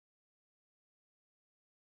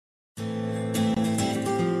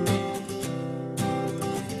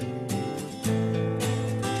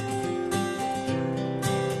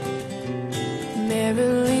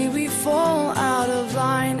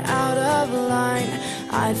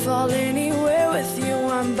I'd fall anywhere with you,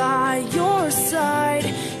 I'm by your side,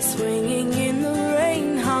 swinging in the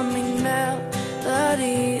rain, humming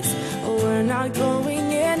melodies. We're not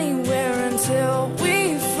going anywhere until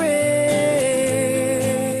we freeze.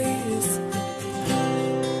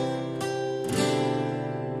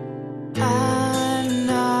 I'm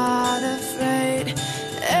not afraid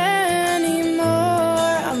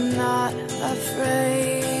anymore, I'm not afraid.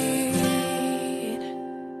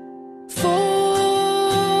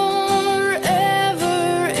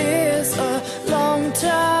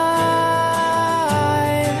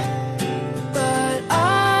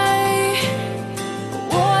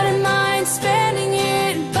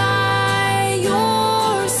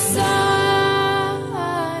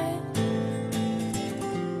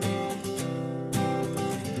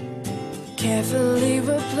 Carefully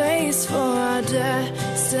replaced for our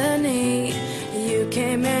destiny. You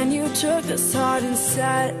came and you took this heart and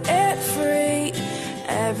set it free.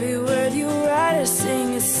 Every word you write or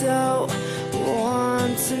sing is so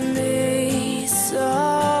warm to me, so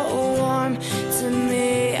warm to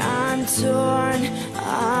me. I'm torn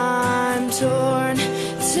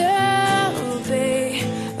to be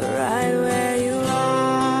right where you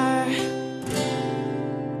are.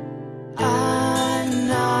 I'm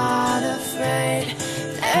not afraid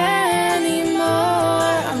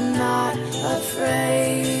anymore, I'm not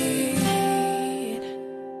afraid.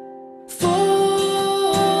 Forever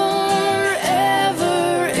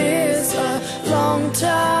is a long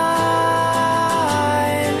time,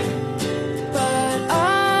 but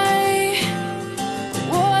I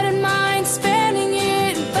wouldn't mind spending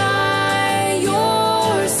it by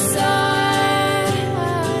your side.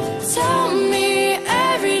 Tell me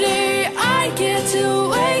every day I get to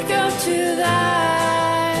wake up to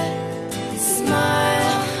that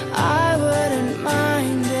smile. I wouldn't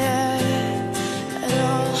mind it at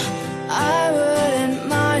all, I wouldn't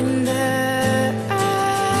mind it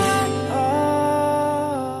at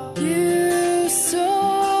all. You so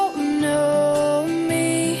know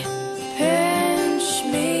me, pinch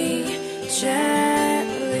me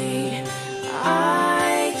gently,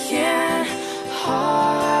 I can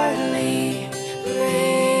hardly breathe.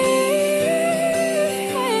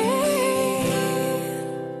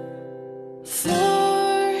 Forever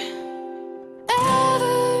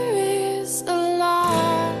is a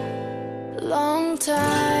long, long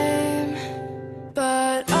time.